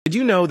Did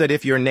you know that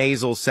if your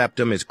nasal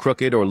septum is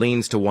crooked or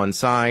leans to one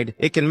side,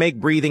 it can make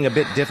breathing a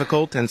bit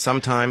difficult and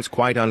sometimes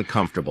quite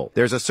uncomfortable?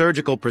 There's a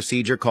surgical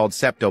procedure called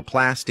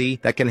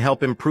septoplasty that can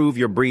help improve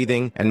your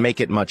breathing and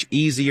make it much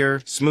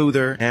easier,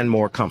 smoother, and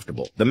more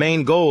comfortable. The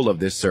main goal of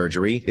this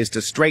surgery is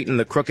to straighten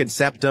the crooked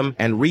septum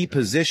and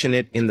reposition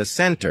it in the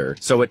center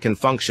so it can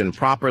function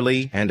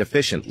properly and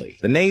efficiently.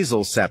 The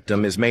nasal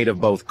septum is made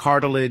of both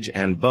cartilage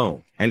and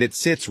bone, and it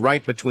sits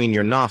right between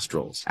your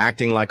nostrils,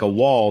 acting like a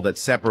wall that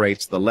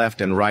separates the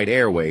left and right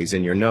airways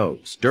in your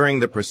nose.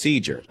 During the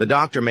procedure, the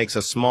doctor makes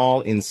a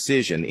small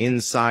incision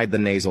inside the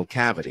nasal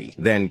cavity,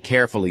 then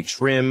carefully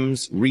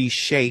trims,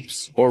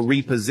 reshapes, or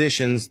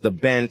repositions the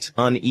bent,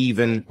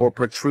 uneven, or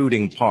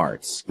protruding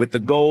parts, with the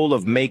goal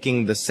of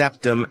making the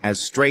septum as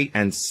straight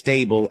and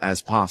stable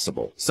as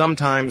possible.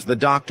 Sometimes the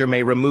doctor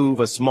may remove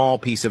a small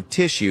piece of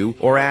tissue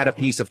or add a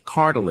piece of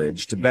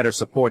cartilage to better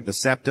support the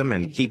septum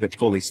and keep it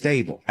fully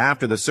stable.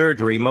 After the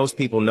surgery, most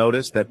people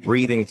notice that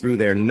breathing through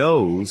their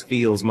nose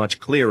feels much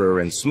clearer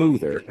and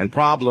smoother, and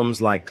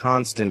problems like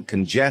constant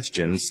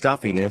congestion,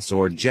 stuffiness,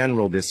 or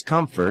general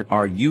discomfort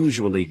are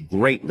usually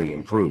greatly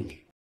improved.